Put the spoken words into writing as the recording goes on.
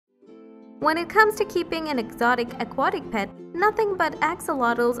When it comes to keeping an exotic aquatic pet, nothing but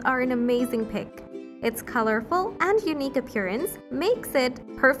axolotls are an amazing pick. Its colorful and unique appearance makes it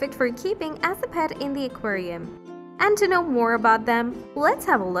perfect for keeping as a pet in the aquarium. And to know more about them, let's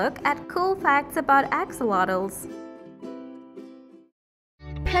have a look at cool facts about axolotls.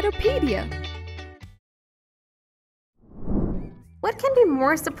 Petopedia. What can be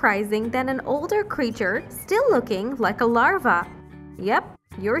more surprising than an older creature still looking like a larva? Yep,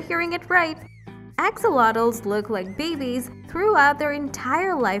 you're hearing it right. Axolotls look like babies throughout their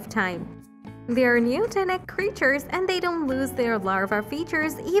entire lifetime. They are neotenic creatures and they don't lose their larva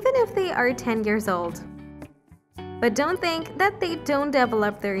features even if they are 10 years old. But don't think that they don't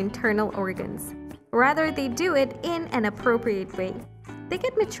develop their internal organs. Rather, they do it in an appropriate way. They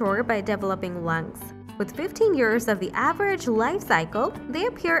get mature by developing lungs. With 15 years of the average life cycle, they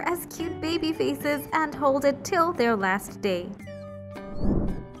appear as cute baby faces and hold it till their last day.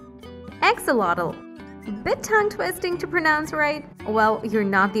 Axolotl. Bit tongue-twisting to pronounce, right? Well, you're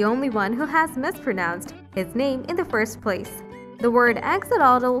not the only one who has mispronounced his name in the first place. The word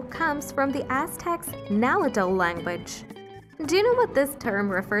axolotl comes from the Aztecs' Nahuatl language. Do you know what this term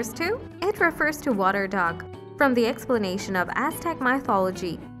refers to? It refers to water dog, from the explanation of Aztec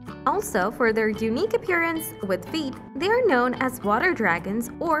mythology. Also, for their unique appearance with feet, they are known as water dragons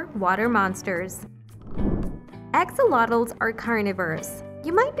or water monsters. Axolotls are carnivorous.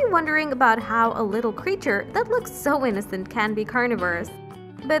 You might be wondering about how a little creature that looks so innocent can be carnivorous.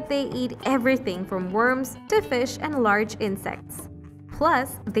 But they eat everything from worms to fish and large insects.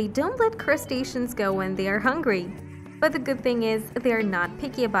 Plus, they don't let crustaceans go when they are hungry. But the good thing is, they are not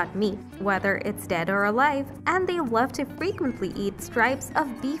picky about meat, whether it's dead or alive, and they love to frequently eat stripes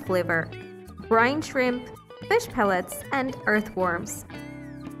of beef liver, brine shrimp, fish pellets, and earthworms.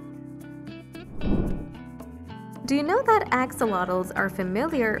 Do you know that axolotls are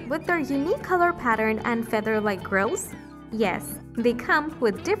familiar with their unique color pattern and feather-like grills? Yes, they come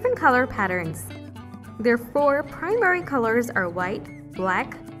with different color patterns. Their 4 primary colors are white,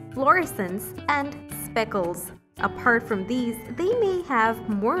 black, fluorescence, and speckles. Apart from these, they may have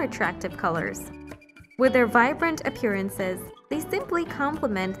more attractive colors. With their vibrant appearances, they simply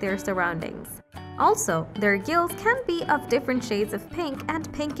complement their surroundings. Also, their gills can be of different shades of pink and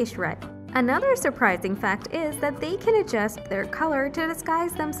pinkish red. Another surprising fact is that they can adjust their color to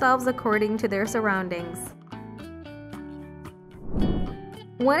disguise themselves according to their surroundings.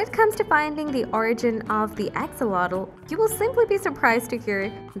 When it comes to finding the origin of the axolotl, you will simply be surprised to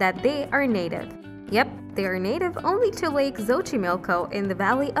hear that they are native. Yep, they are native only to Lake Xochimilco in the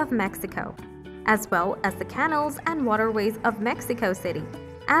Valley of Mexico, as well as the canals and waterways of Mexico City.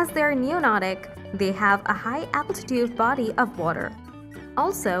 As they are neonatic, they have a high-altitude body of water.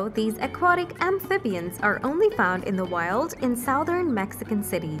 Also, these aquatic amphibians are only found in the wild in southern Mexican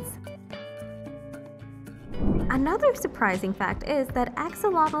cities. Another surprising fact is that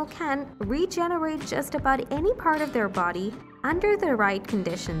axolotl can regenerate just about any part of their body under the right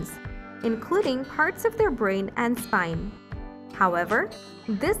conditions, including parts of their brain and spine. However,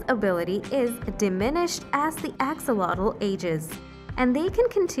 this ability is diminished as the axolotl ages, and they can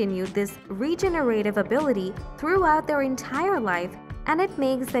continue this regenerative ability throughout their entire life, and it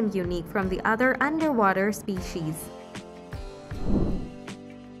makes them unique from the other underwater species.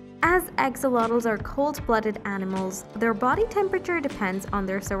 As axolotls are cold-blooded animals, their body temperature depends on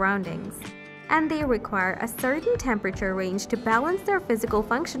their surroundings, and they require a certain temperature range to balance their physical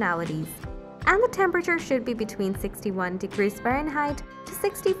functionalities. And the temperature should be between 61 degrees Fahrenheit to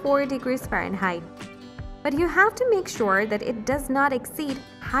 64 degrees Fahrenheit. But you have to make sure that it does not exceed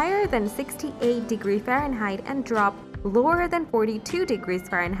higher than 68 degrees Fahrenheit and drop lower than 42 degrees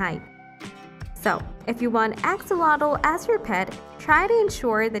Fahrenheit. So, if you want axolotl as your pet, try to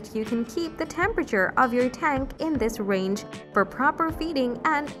ensure that you can keep the temperature of your tank in this range for proper feeding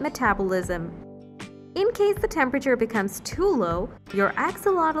and metabolism. In case the temperature becomes too low, your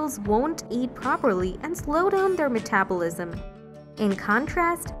axolotls won't eat properly and slow down their metabolism. In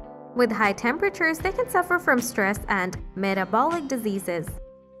contrast, with high temperatures, they can suffer from stress and metabolic diseases.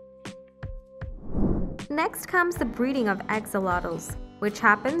 Next comes the breeding of axolotls, which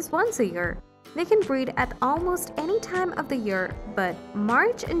happens once a year. They can breed at almost any time of the year, but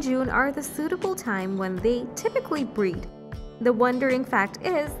March and June are the suitable time when they typically breed. The wondering fact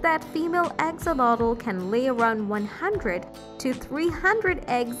is that female axolotl can lay around 100 to 300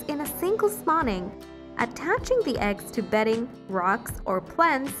 eggs in a single spawning. Attaching the eggs to bedding, rocks, or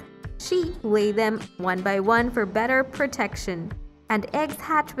plants, she lays them one by one for better protection, and eggs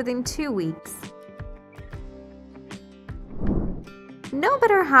hatch within 2 weeks. No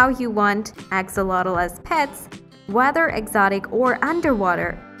matter how you want axolotl as pets, Whether exotic or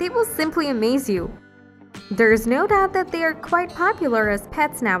underwater, they will simply amaze you. There's no doubt that they are quite popular as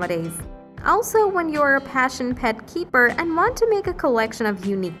pets nowadays. Also, when you're a passionate pet keeper and want to make a collection of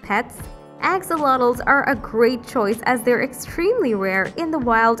unique pets, axolotls are a great choice as they're extremely rare in the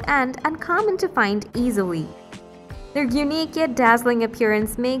wild and uncommon to find easily. Their unique yet dazzling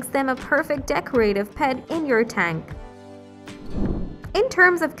appearance makes them a perfect decorative pet in your tank. In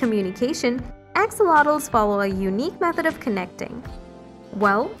terms of communication, axolotls follow a unique method of connecting.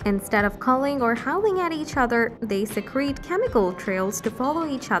 Well, instead of calling or howling at each other, they secrete chemical trails to follow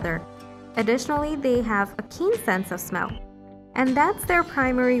each other. Additionally, they have a keen sense of smell, and that's their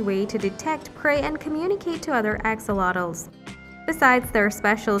primary way to detect prey and communicate to other axolotls. Besides, their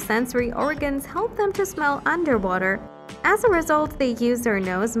special sensory organs help them to smell underwater. As a result, they use their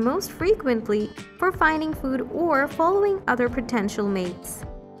nose most frequently for finding food or following other potential mates.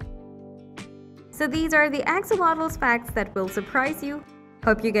 So these are the axolotls facts that will surprise you.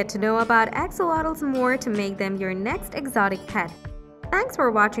 Hope you get to know about axolotls more to make them your next exotic pet. Thanks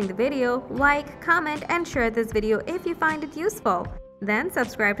for watching the video. Like, comment, and share this video if you find it useful. Then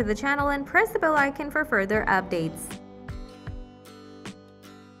subscribe to the channel and press the bell icon for further updates.